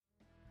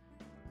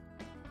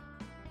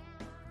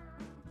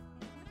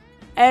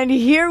And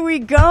here we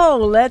go.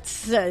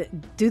 Let's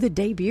do the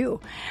debut.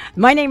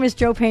 My name is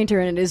Jo Painter,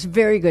 and it is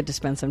very good to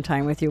spend some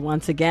time with you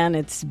once again.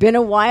 It's been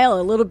a while,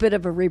 a little bit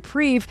of a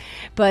reprieve,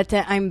 but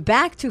I'm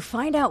back to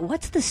find out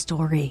what's the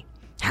story.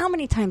 How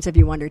many times have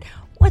you wondered,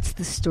 what's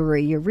the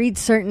story? You read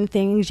certain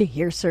things, you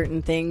hear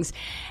certain things,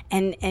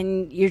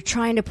 and you're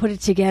trying to put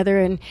it together,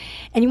 and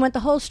you want the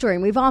whole story.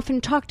 And we've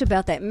often talked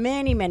about that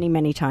many, many,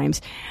 many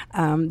times.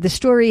 The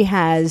story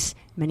has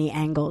many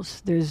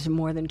angles. There's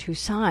more than two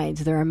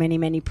sides. There are many,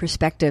 many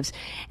perspectives.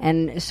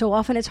 And so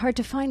often it's hard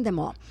to find them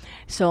all.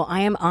 So I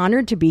am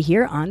honored to be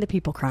here on the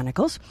People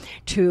Chronicles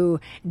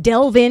to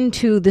delve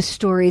into the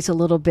stories a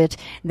little bit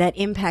that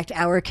impact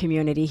our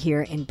community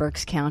here in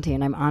Berks County.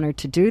 And I'm honored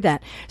to do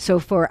that. So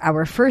for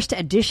our first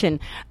edition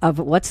of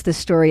What's the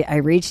Story, I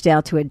reached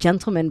out to a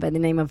gentleman by the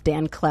name of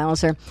Dan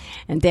Klauser.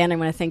 And Dan, I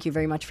want to thank you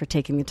very much for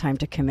taking the time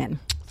to come in.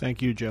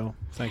 Thank you, Jo.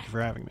 Thank you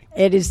for having me.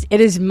 It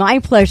is my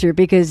pleasure,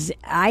 because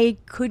I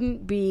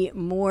couldn't be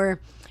more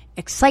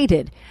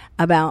excited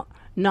about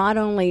not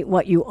only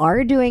what you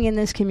are doing in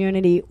this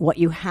community, what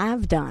you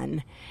have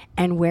done,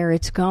 and where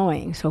it's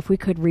going. So if we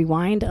could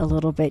rewind a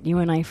little bit, you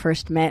and I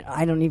first met,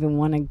 I don't even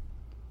want to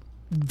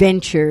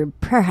venture,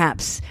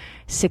 perhaps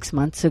 6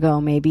 months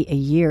ago, maybe a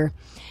year.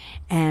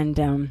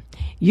 And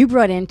you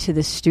brought into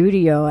the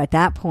studio at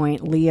that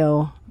point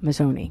Leo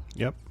Mazzoni.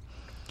 Yep.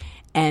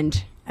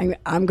 And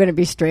I'm going to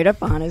be straight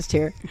up honest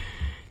here.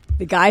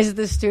 The guys at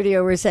the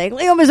studio were saying,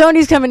 Leo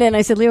Mazzoni's coming in.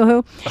 I said, Leo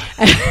who?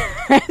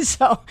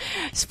 So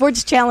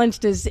Sports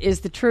Challenged is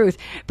the truth.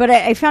 But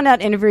I found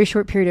out in a very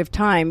short period of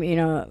time,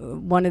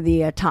 one of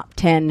the top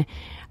 10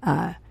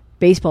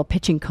 baseball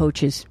pitching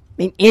coaches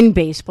in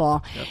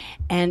baseball, yep,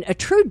 and a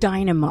true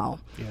dynamo.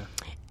 Yeah.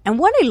 And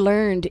what I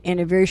learned in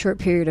a very short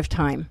period of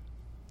time,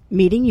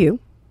 meeting you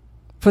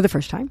for the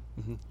first time,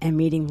 mm-hmm, and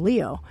meeting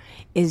Leo,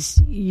 is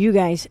you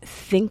guys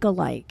think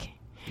alike.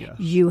 Yes.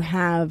 You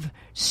have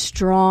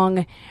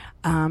strong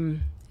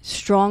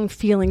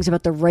feelings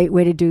about the right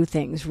way to do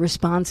things,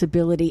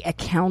 responsibility,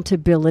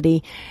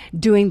 accountability,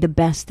 doing the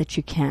best that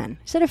you can.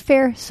 Is that a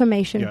fair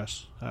summation?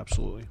 Yes,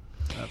 absolutely.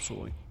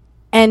 Absolutely.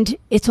 And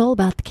it's all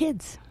about the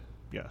kids.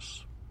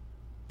 Yes.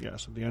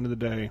 Yes. At the end of the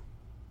day,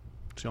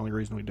 it's the only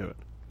reason we do it.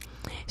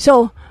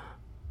 So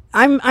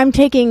I'm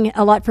taking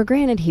a lot for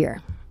granted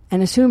here,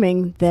 and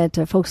assuming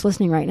that folks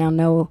listening right now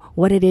know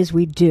what it is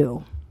we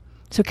do.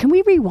 So can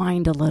we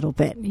rewind a little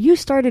bit? You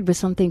started with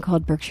something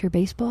called Berkshire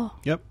Baseball.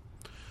 Yep.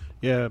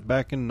 Yeah,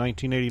 back in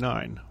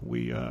 1989,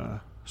 we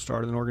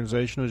started an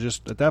organization. It was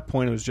just, at that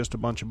point, it was just a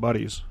bunch of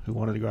buddies who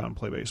wanted to go out and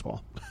play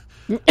baseball.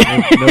 no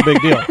big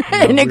deal.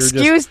 An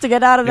excuse to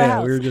get out of the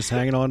house. Yeah, we were just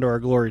hanging on to our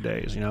glory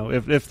days,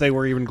 if they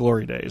were even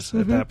glory days, mm-hmm,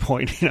 at that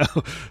point,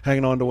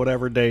 hanging on to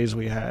whatever days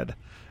we had.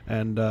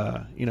 And,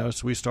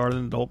 so we started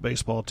an adult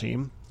baseball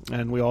team,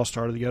 and we all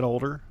started to get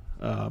older.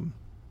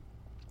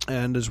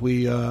 And as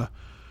we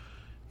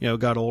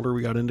got older,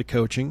 we got into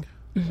coaching,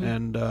 mm-hmm,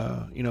 and,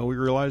 we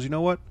realized,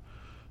 what?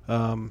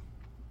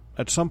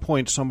 At some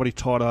point, somebody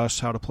taught us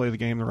how to play the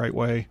game the right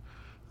way,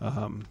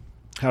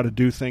 how to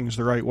do things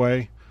the right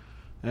way,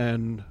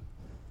 and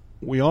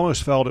we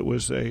almost felt it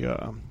was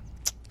a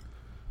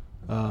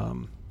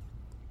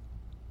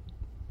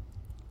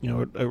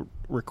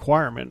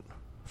requirement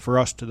for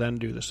us to then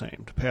do the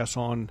same, to pass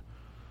on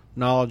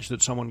knowledge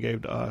that someone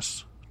gave to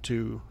us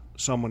to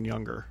someone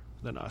younger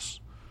than us.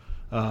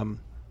 So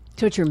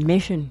it's your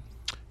mission.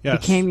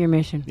 Yes. Became your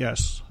mission.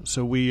 Yes.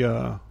 So we,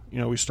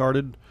 we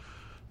started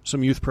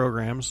some youth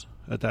programs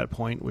at that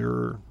point. We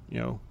were,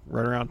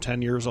 right around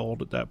 10 years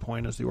old at that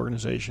point as the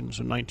organization.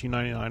 So in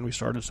 1999, we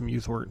started some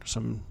youth work,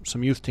 some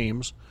youth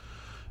teams,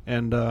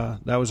 and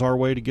that was our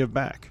way to give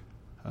back.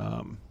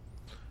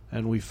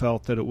 And we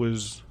felt that it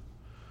was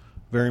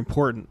very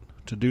important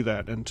to do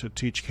that and to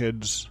teach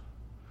kids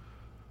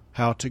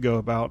how to go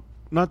about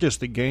not just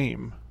the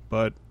game,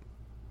 but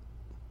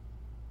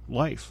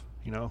life.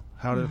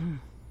 How to mm-hmm.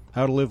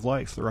 how to live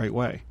life the right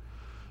way.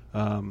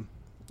 And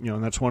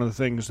that's one of the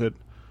things that,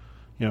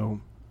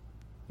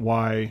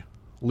 why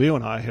Leo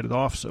and I hit it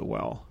off so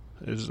well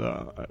is,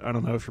 I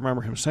don't know if you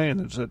remember him saying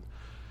this, that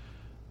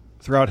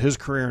throughout his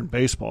career in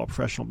baseball,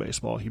 professional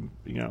baseball,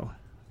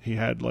 he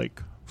had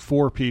like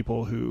 4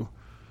 people who,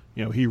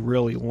 he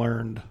really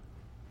learned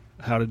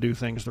how to do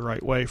things the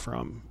right way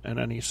from. And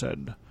then he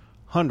said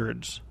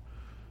hundreds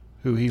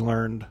who he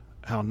learned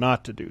how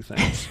not to do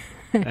things.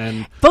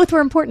 And both were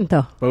important,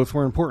 though. Both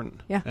were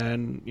important. Yeah.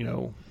 And,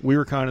 we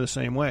were kind of the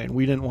same way. And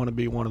we didn't want to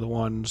be one of the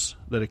ones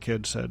that a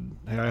kid said,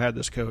 hey, I had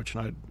this coach,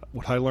 and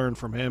what I learned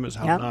from him is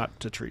how yep. not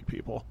to treat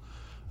people.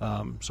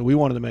 So we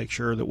wanted to make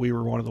sure that we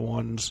were one of the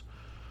ones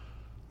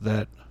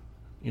that,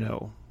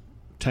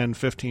 10,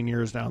 15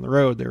 years down the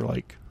road, they're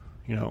like,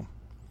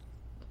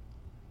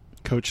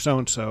 Coach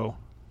so-and-so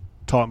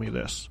taught me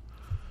this.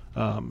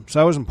 So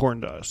that was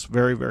important to us,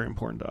 very, very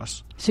important to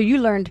us. So you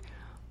learned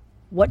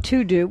what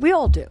to do. We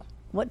all do.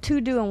 What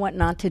to do and what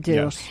not to do.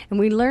 Yes. And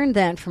we learned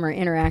that from our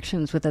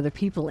interactions with other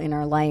people in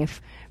our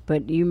life.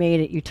 but you made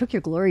it. You took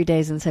your glory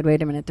days and said,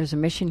 "Wait a minute, there's a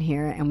mission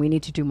here, and we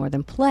need to do more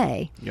than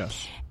play."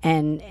 Yes.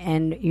 And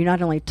you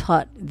not only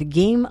taught the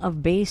game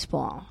of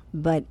baseball,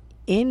 but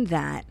in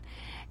that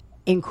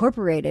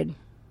incorporated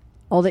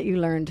all that you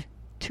learned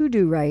to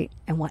do right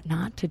and what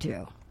not to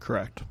do.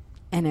 Correct.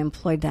 And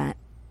employed that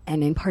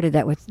and imparted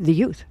that with the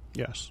youth.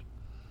 Yes.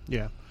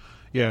 Yeah.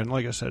 Yeah, and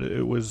like I said,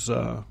 it was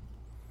it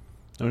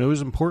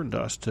was important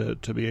to us to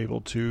be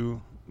able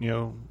to,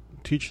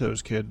 teach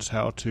those kids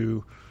how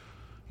to,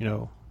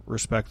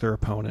 respect their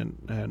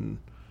opponent and,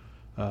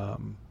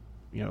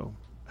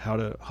 how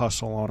to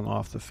hustle on and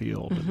off the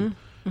field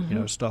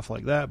and, stuff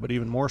like that. But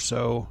even more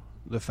so,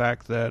 the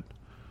fact that,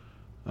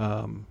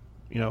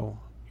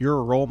 you're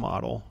a role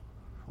model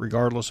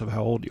regardless of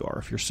how old you are.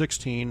 If you're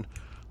 16,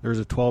 there's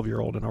a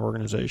 12-year-old in our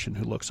organization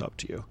who looks up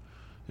to you.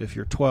 If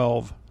you're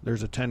 12,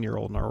 there's a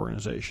 10-year-old in our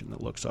organization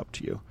that looks up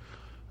to you.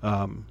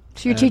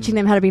 So you're teaching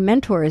them how to be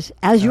mentors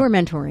as you're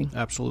mentoring.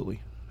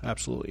 Absolutely.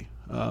 Absolutely.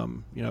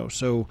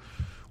 So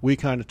we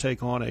kind of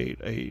take on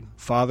a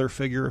father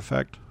figure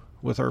effect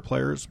with our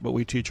players, but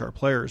we teach our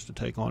players to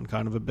take on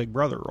kind of a big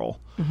brother role.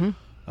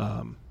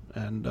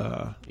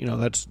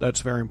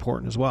 That's very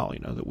important as well,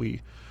 that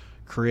we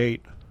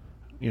create,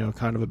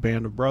 kind of a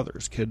band of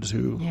brothers, kids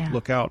who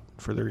look out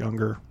for their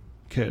younger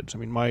kids. I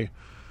mean, my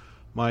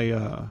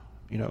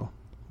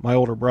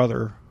older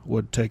brother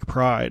would take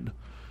pride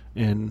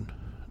in,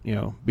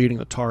 beating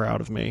the tar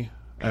out of me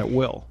at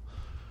will.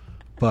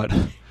 But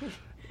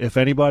if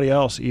anybody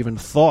else even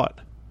thought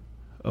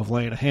of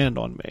laying a hand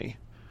on me,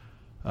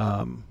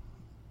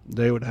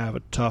 they would have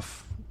a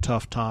tough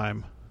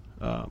time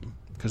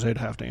because they'd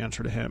have to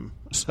answer to him.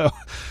 So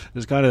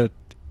it's kind of,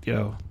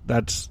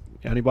 that's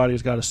anybody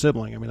who's got a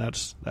sibling. I mean,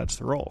 that's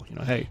the role.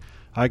 Hey,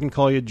 I can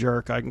call you a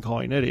jerk, I can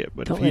call you an idiot,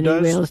 but don't if he let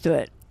anybody does, else do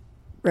it.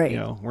 Right.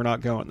 We're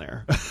not going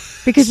there.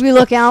 Because we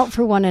look out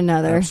for one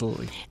another.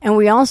 Absolutely. And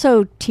we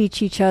also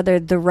teach each other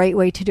the right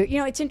way to do it.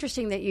 It's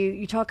interesting that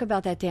you talk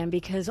about that, Dan,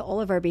 because all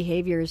of our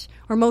behaviors,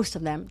 or most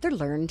of them, they're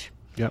learned.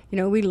 Yep.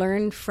 We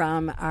learn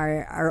from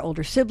our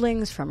older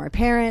siblings, from our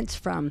parents,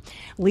 from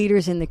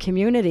leaders in the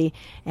community.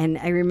 And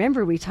I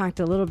remember we talked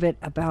a little bit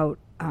about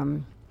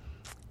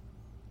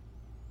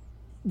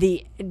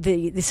the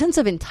sense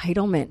of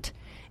entitlement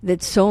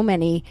that so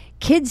many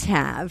kids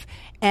have.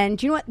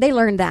 And you know what? They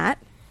learned that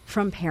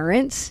from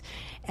parents.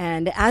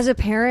 And as a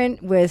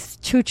parent with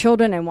two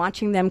children and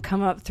watching them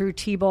come up through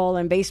t-ball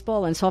and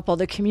baseball and softball,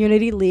 the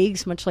community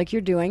leagues, much like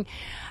you're doing,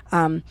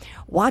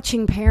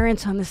 watching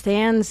parents on the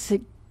stands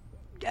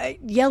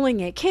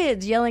yelling at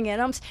kids, yelling at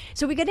umps.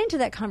 So we got into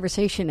that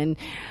conversation, and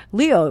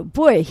Leo,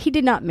 boy, he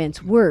did not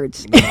mince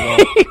words. Not at all.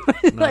 He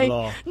was Not at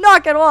all.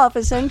 knock it off,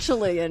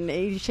 essentially. And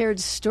he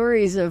shared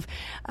stories of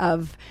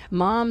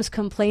moms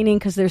complaining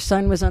because their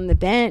son was on the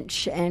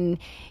bench, and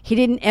he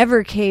didn't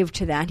ever cave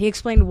to that. He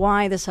explained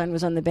why the son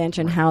was on the bench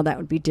and how that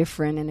would be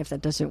different, and if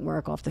that doesn't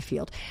work, off the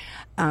field.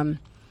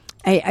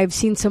 I've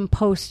seen some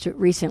posts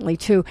recently,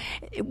 too.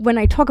 When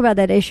I talk about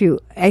that issue,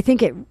 I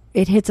think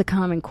it hits a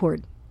common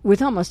chord with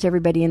almost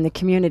everybody in the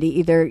community.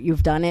 Either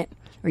you've done it,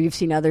 or you've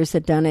seen others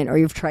that done it, or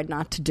you've tried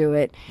not to do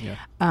it. Yeah.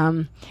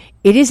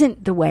 It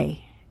isn't the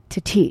way to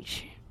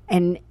teach.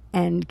 And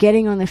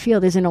getting on the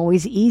field isn't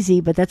always easy,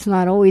 but that's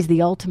not always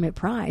the ultimate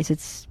prize.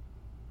 It's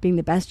being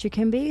the best you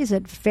can be. Is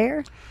that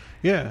fair?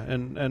 Yeah,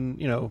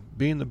 and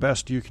being the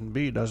best you can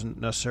be doesn't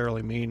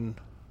necessarily mean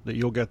that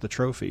you'll get the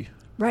trophy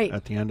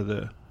at the end of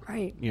the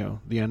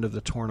the end of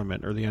the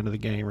tournament or the end of the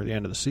game or the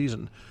end of the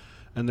season.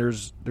 And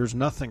there's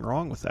nothing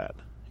wrong with that,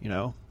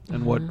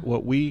 And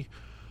what we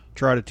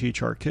try to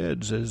teach our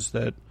kids is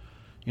that,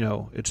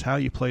 it's how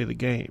you play the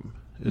game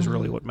is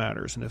really what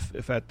matters. And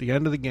if at the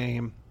end of the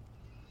game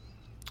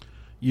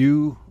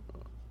you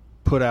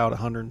put out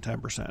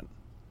 110%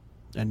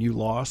 and you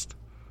lost,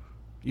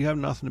 you have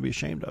nothing to be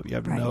ashamed of. You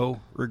have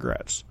no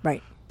regrets.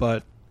 Right.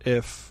 But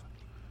if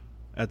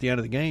at the end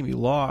of the game you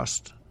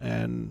lost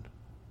and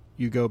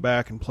you go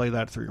back and play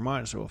that through your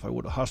mind, so if I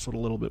would have hustled a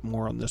little bit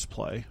more on this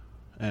play,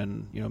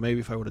 and maybe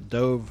if I would have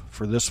dove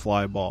for this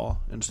fly ball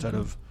instead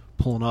of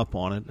pulling up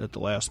on it at the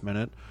last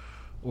minute,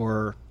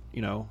 or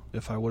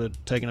if I would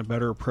have taken a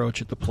better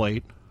approach at the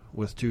plate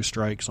with 2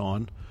 strikes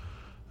on,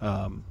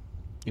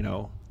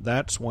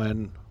 that's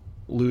when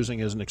losing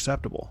isn't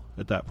acceptable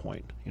at that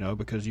point,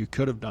 because you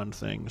could have done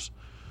things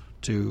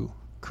to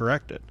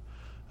correct it.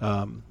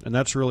 And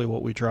that's really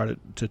what we try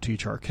to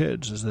teach our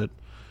kids, is that,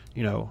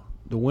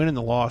 the win and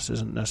the loss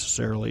isn't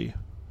necessarily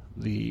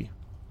the,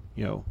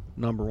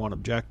 number one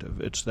objective.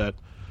 It's that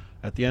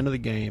at the end of the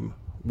game,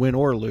 win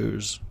or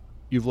lose,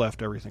 you've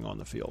left everything on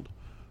the field,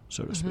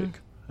 so to speak.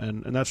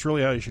 And that's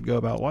really how you should go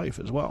about life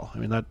as well. I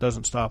mean, that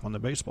doesn't stop on the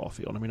baseball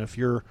field. I mean, if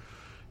you're,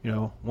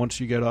 once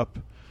you get up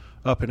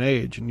in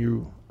age and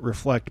you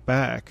reflect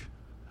back,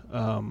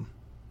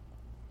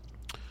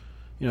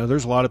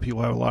 there's a lot of people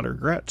who have a lot of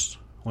regrets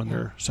when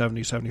they're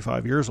 70,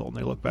 75 years old and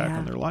they look back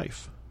on their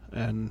life.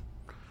 And,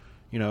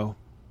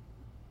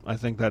 I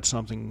think that's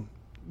something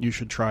you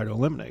should try to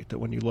eliminate, that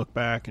when you look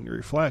back and you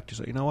reflect, you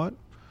say, you know what,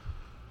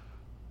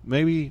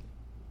 maybe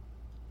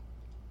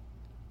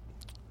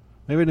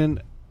maybe I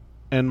didn't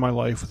end my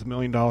life with $1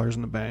 million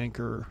in the bank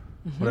or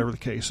whatever the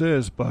case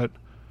is, but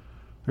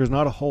there's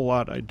not a whole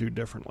lot I'd do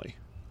differently.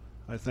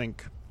 I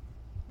think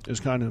it's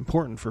kind of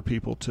important for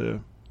people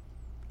to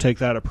take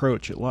that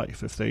approach at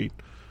life. If they,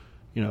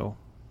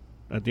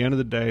 at the end of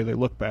the day, they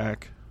look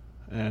back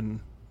and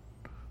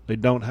they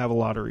don't have a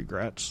lot of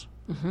regrets.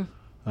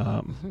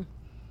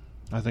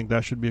 I think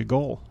that should be a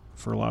goal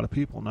for a lot of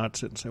people. Not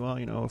sit and say, well,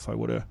 if I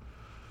would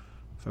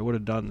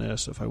have done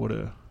this, if I would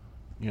have,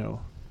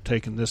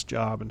 taken this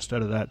job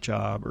instead of that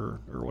job or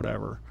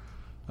whatever.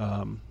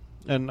 And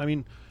I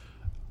mean,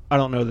 I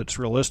don't know that it's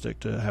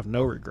realistic to have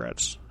no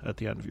regrets at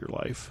the end of your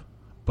life,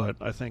 but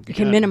I think you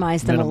can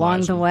minimize them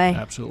along the way.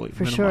 Absolutely,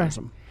 for minimize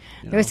sure. Them,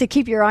 They always say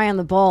keep your eye on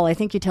the ball. I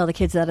think you tell the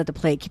kids that at the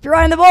plate. Keep your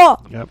eye on the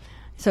ball. Yep.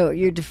 So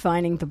you're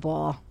defining the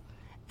ball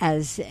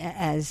as it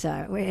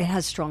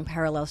has strong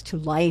parallels to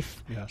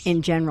life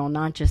in general,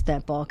 not just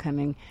that ball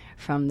coming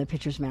from the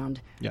pitcher's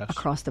mound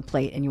across the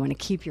plate. And you want to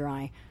keep your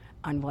eye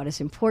on what is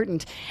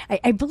important.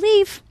 I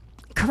believe,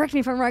 correct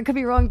me if I'm wrong, I could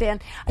be wrong,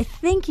 Dan, I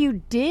think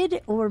you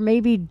did or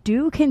maybe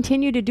do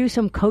continue to do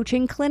some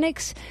coaching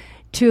clinics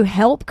to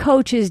help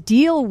coaches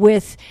deal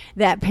with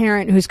that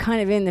parent who's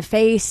kind of in the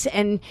face.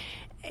 And,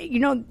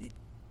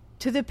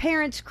 to the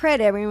parents'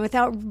 credit, I mean,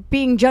 without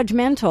being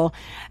judgmental,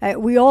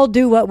 we all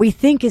do what we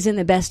think is in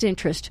the best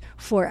interest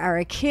for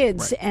our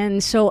kids. Right.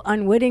 And so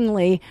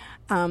unwittingly,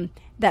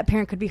 that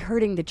parent could be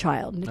hurting the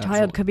child. The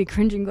child could be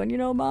cringing, going,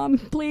 Mom,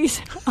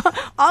 please,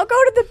 I'll go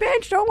to the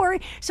bench, don't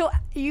worry. So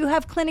you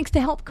have clinics to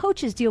help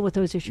coaches deal with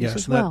those issues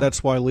as well.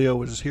 That's why Leo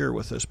was here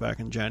with us back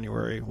in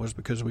January, was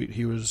because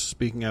he was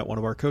speaking at one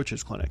of our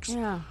coaches' clinics.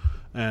 Yeah.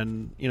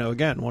 And,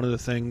 again, one of the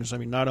things, I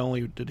mean, not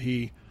only did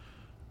he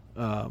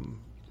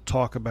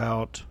talk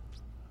about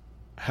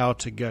how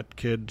to get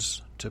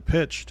kids to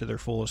pitch to their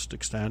fullest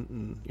extent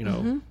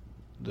and,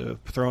 the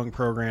throwing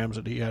programs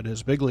that he had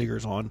his big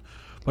leaguers on,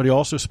 but he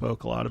also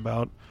spoke a lot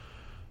about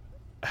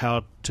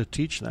how to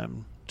teach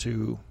them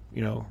to,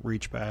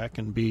 reach back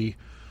and be,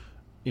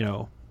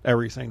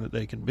 everything that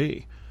they can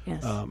be.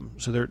 Yes.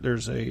 So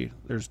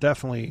there's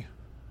definitely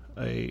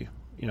a,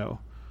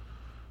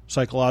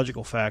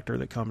 psychological factor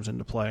that comes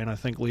into play. And I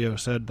think Leo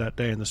said that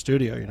day in the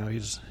studio,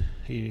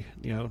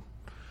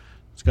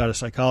 he's got a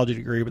psychology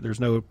degree, but there's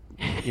no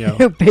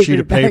sheet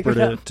of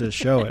paper to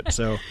show it.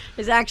 So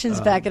his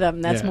actions back it up,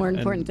 and that's more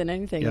important than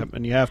anything. Yep,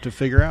 and you have to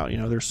figure out,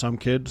 there's some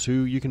kids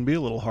who you can be a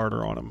little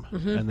harder on them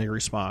and they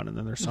respond, and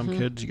then there's some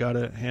kids you got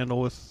to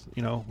handle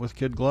with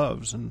kid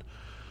gloves, and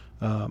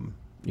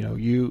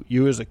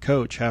you as a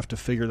coach have to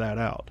figure that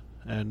out,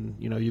 and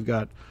you've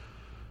got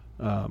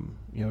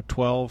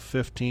 12,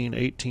 15,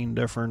 18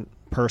 different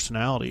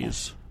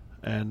personalities,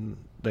 and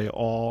they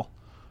all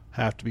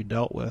have to be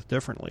dealt with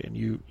differently, and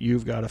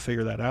you've got to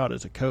figure that out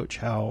as a coach,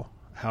 how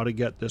to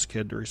get this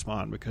kid to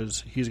respond,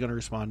 because he's going to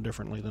respond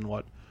differently than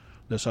what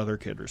this other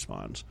kid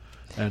responds.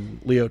 And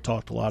Leo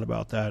talked a lot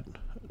about that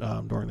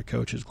during the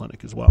coaches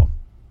clinic as well.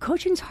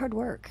 Coaching's hard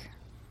work.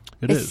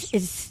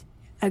 It's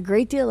a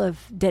great deal of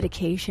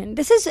dedication.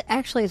 This is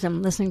actually, as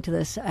I'm listening to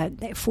this,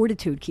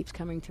 fortitude keeps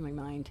coming to my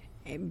mind,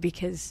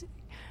 because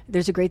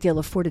there's a great deal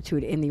of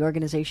fortitude in the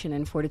organization,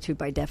 and fortitude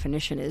by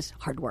definition is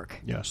hard work.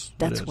 Yes,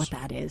 that's what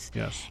that is.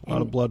 Yes, a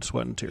lot of blood,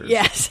 sweat, and tears.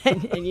 Yes,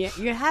 and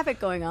you have it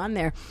going on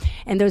there.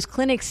 And those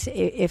clinics,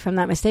 if I'm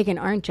not mistaken,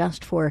 aren't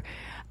just for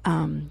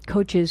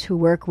coaches who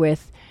work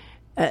with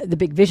the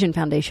Big Vision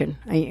Foundation.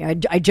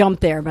 I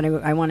jumped there, but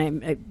I want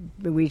to.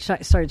 We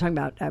started talking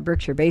about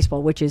Berkshire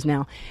Baseball, which is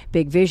now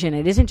Big Vision.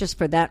 It isn't just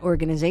for that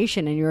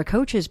organization and your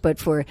coaches, but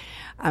for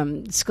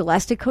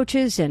scholastic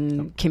coaches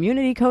and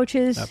community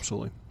coaches.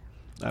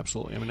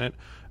 Absolutely. I mean,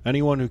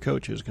 anyone who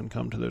coaches can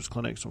come to those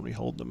clinics when we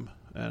hold them.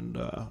 And,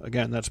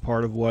 again, that's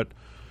part of what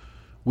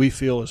we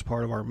feel is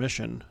part of our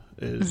mission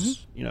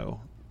is,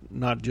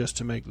 not just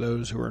to make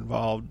those who are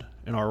involved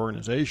in our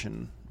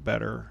organization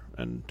better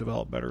and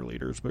develop better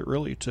leaders, but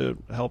really to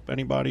help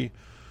anybody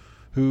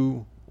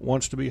who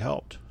wants to be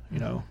helped,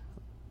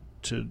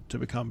 to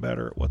become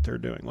better at what they're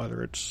doing,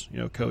 whether it's,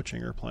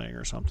 coaching or playing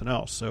or something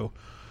else. So,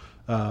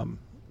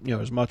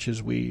 as much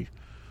as we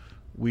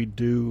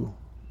do,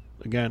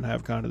 again,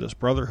 have kind of this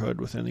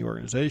brotherhood within the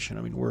organization,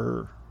 I mean,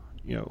 we're,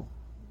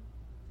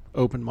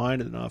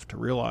 open-minded enough to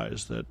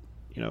realize that,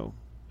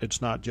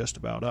 it's not just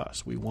about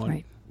us. We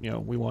want,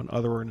 we want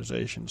other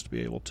organizations to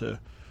be able to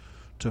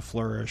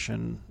flourish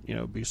and,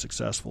 be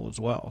successful as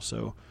well.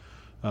 So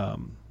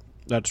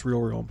that's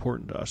real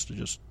important to us to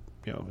just,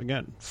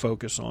 again,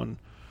 focus on,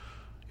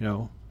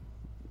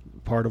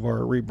 part of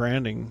our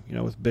rebranding,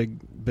 with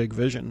Big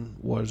Vision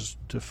was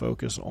to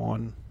focus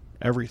on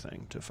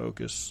everything, to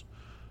focus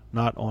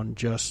not on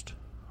just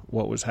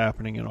what was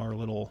happening in our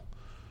little,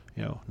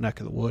 neck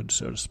of the woods,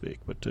 so to speak,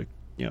 but to,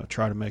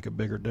 try to make a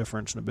bigger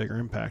difference and a bigger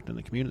impact in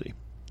the community.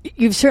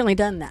 You've certainly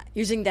done that,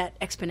 using that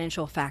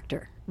exponential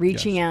factor,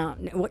 reaching out,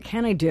 what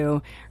can I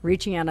do,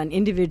 reaching out on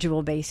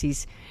individual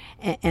bases,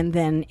 and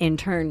then in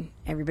turn,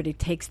 everybody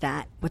takes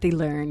that, what they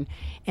learn,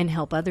 and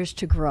help others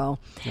to grow.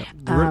 Yeah.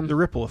 The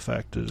ripple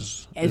effect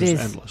is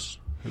endless.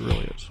 It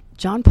really is.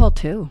 John Paul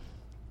II.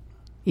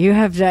 You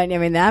have done. I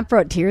mean, that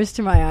brought tears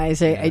to my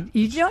eyes. Yeah.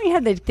 You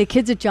had the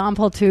kids at John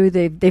Paul II.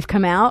 They've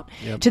come out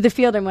Yep. to the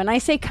field, and when I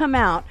say come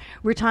out,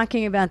 we're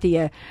talking about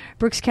the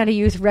Brooks County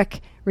Youth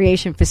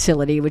Recreation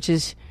Facility, which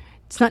is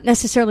it's not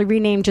necessarily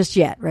renamed just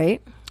yet,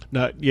 right?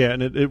 Not, yeah,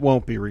 and it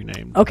won't be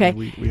renamed. Okay.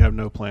 We have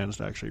no plans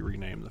to actually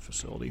rename the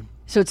facility.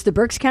 So it's the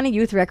Berks County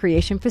Youth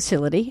Recreation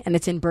Facility, and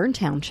it's in Bern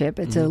Township.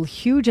 It's a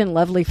huge and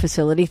lovely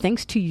facility,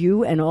 thanks to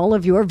you and all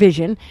of your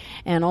vision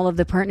and all of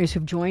the partners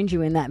who've joined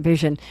you in that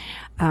vision.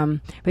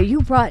 But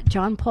you brought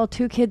John Paul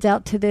II kids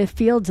out to the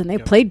fields, and they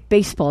played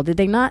baseball, did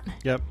they not?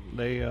 Yep,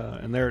 they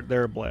and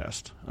they're a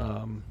blast.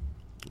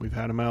 We've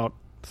had them out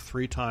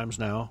 3 times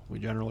now. We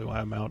generally will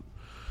have them out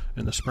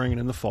in the spring and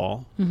in the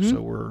fall,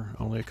 so we're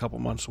only a couple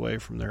months away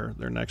from their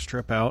next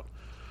trip out.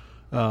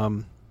 I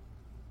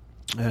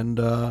mean,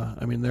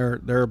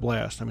 they're a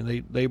blast. I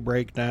mean, they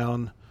break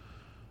down,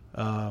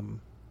 the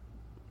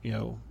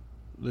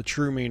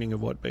true meaning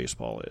of what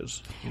baseball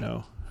is,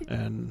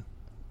 and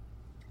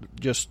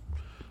just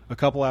a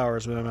couple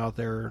hours with them out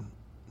there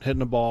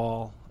hitting a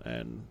ball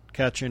and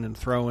catching and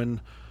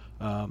throwing.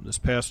 This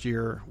past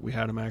year, we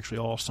had them actually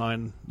all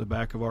sign the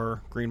back of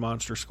our Green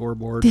Monster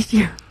scoreboard. Did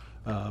you?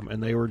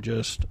 And they were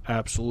just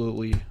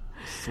absolutely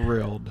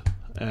thrilled.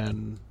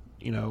 And,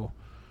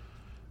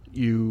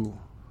 you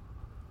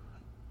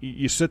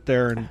sit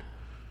there and,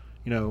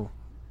 you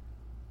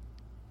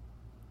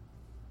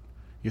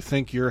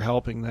think you're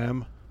helping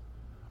them,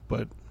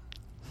 but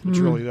it's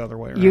really the other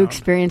way around. You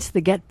experience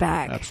the get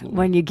back Absolutely.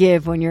 when you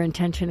give, when your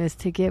intention is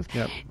to give.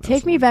 Yep,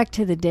 Take me back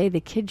to the day the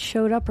kids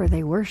showed up, or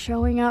they were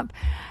showing up,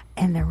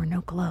 and there were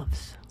no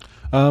gloves.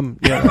 That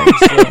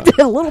was,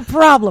 A little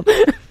problem.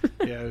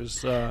 yeah,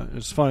 it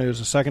was funny. It was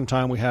the second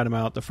time we had him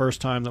out. The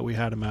first time that we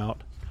had him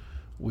out,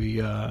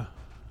 we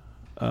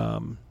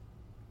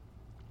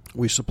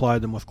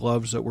supplied them with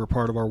gloves that were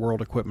part of our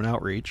World Equipment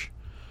Outreach.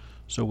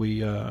 So we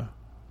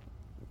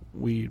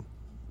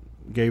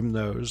gave them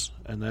those,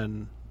 and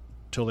then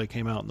till they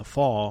came out in the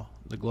fall,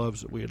 the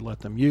gloves that we had let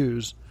them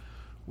use,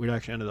 we'd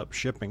actually ended up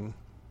shipping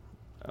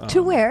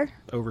To where?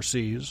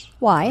 overseas.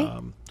 Why?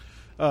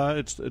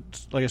 It's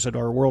like I said,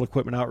 our World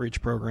Equipment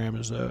Outreach program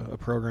is a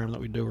program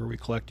that we do where we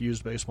collect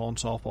used baseball and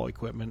softball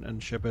equipment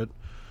and ship it.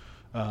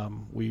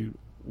 We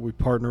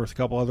partner with a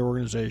couple other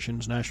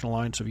organizations. National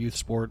Alliance of Youth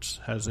Sports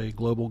has a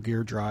global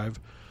gear drive,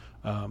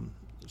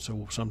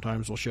 so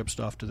sometimes we'll ship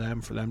stuff to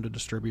them for them to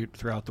distribute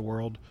throughout the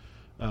world.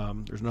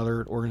 There's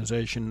another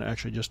organization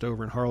actually just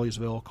over in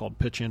Harleysville called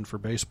Pitch In for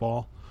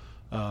Baseball.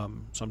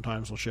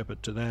 Sometimes we'll ship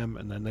it to them,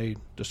 and then they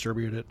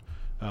distribute it.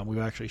 We've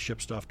actually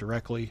shipped stuff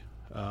directly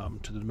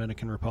to the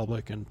Dominican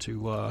Republic and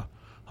to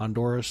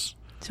Honduras.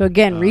 So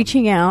again,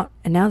 reaching out,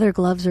 and now their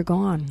gloves are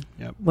gone.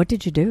 Yep. What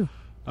did you do?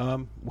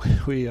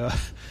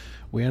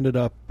 We ended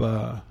up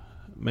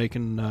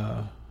making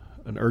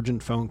an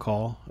urgent phone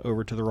call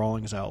over to the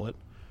Rawlings outlet.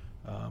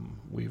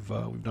 We've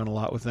done a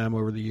lot with them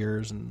over the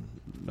years, and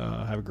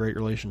have a great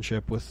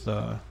relationship with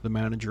the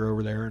manager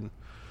over there.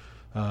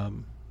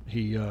 And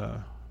he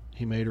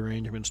made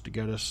arrangements to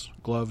get us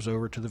gloves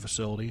over to the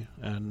facility,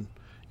 and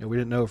we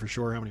didn't know for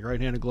sure how many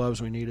right-handed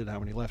gloves we needed, how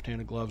many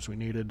left-handed gloves we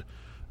needed.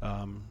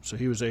 So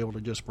he was able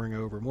to just bring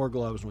over more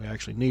gloves than we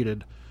actually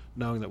needed,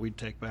 knowing that we'd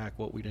take back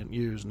what we didn't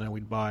use, and then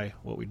we'd buy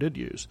what we did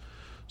use.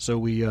 So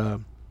we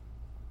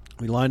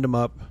lined them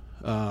up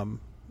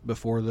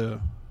before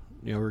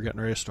we were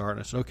getting ready to start. And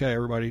I said, "Okay,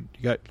 everybody,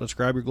 let's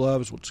grab your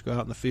gloves. Let's go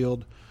out in the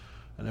field."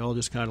 And they all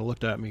just kind of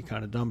looked at me,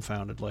 kind of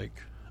dumbfounded,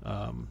 like,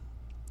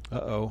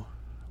 "Uh-oh,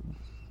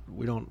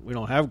 we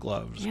don't have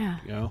gloves."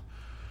 Yeah.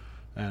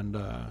 And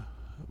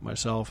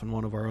myself and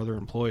one of our other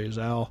employees,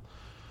 Al,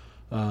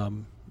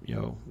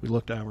 we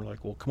looked at him. We're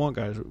like, "Well, come on,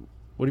 guys. What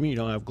do you mean you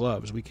don't have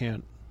gloves? We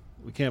can't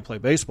play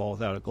baseball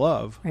without a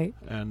glove." Right.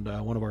 And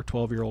one of our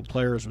 12-year-old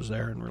players was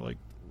there, and we're like,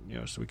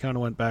 so we kind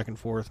of went back and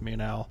forth, me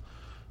and Al,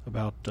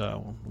 about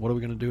what are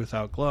we going to do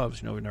without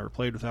gloves? We never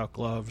played without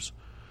gloves.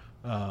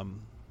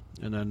 And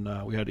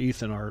then we had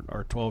Ethan,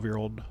 our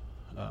 12-year-old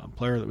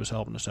player that was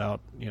helping us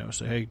out,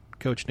 say, "Hey,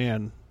 Coach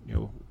Dan,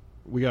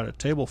 we got a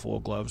table full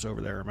of gloves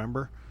over there,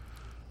 remember?"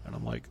 And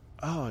I'm like,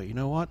 "Oh, you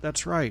know what?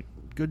 That's right.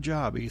 Good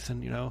job,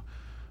 Ethan."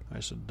 I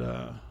said,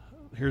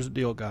 "Here's the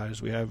deal,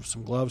 guys. We have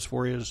some gloves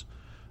for you.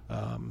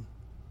 I'm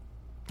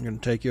going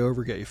to take you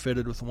over, get you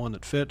fitted with the one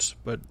that fits.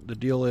 But the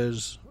deal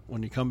is,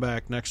 when you come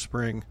back next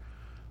spring,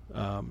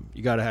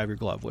 you got to have your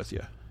glove with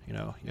you.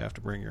 You have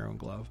to bring your own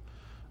glove."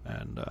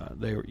 And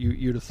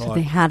you'd have thought, So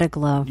they had a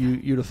glove.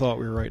 You'd have thought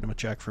we were writing them a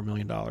check for $1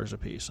 million a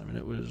piece. I mean,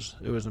 it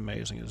was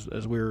amazing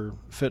as we were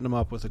fitting them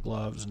up with the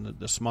gloves, and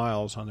the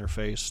smiles on their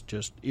face,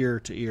 just ear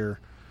to ear.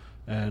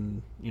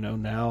 And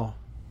now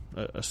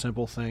a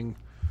simple thing,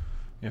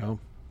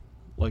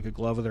 like a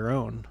glove of their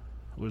own,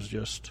 was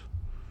just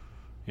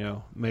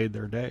made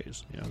their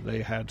days.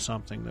 They had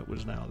something that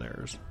was now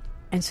theirs.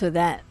 And so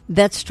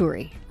that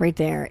story right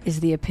there is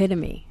the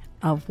epitome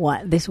of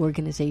what this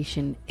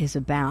organization is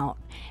about.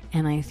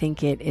 And I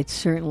think it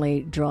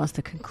certainly draws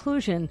the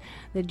conclusion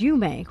that you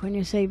make when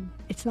you say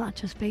it's not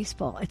just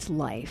baseball, it's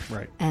life.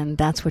 Right. And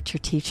that's what you're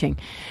teaching.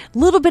 A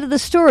little bit of the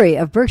story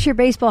of Berkshire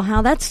Baseball,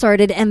 how that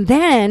started, and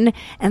then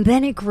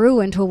it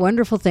grew into a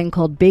wonderful thing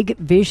called Big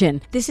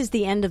Vision. This is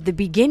the end of the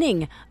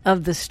beginning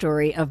of the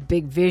story of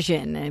Big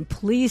Vision. And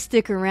please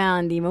stick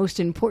around. The most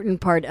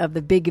important part of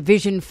the Big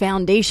Vision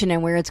Foundation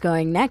and where it's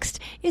going next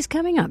is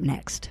coming up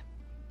next.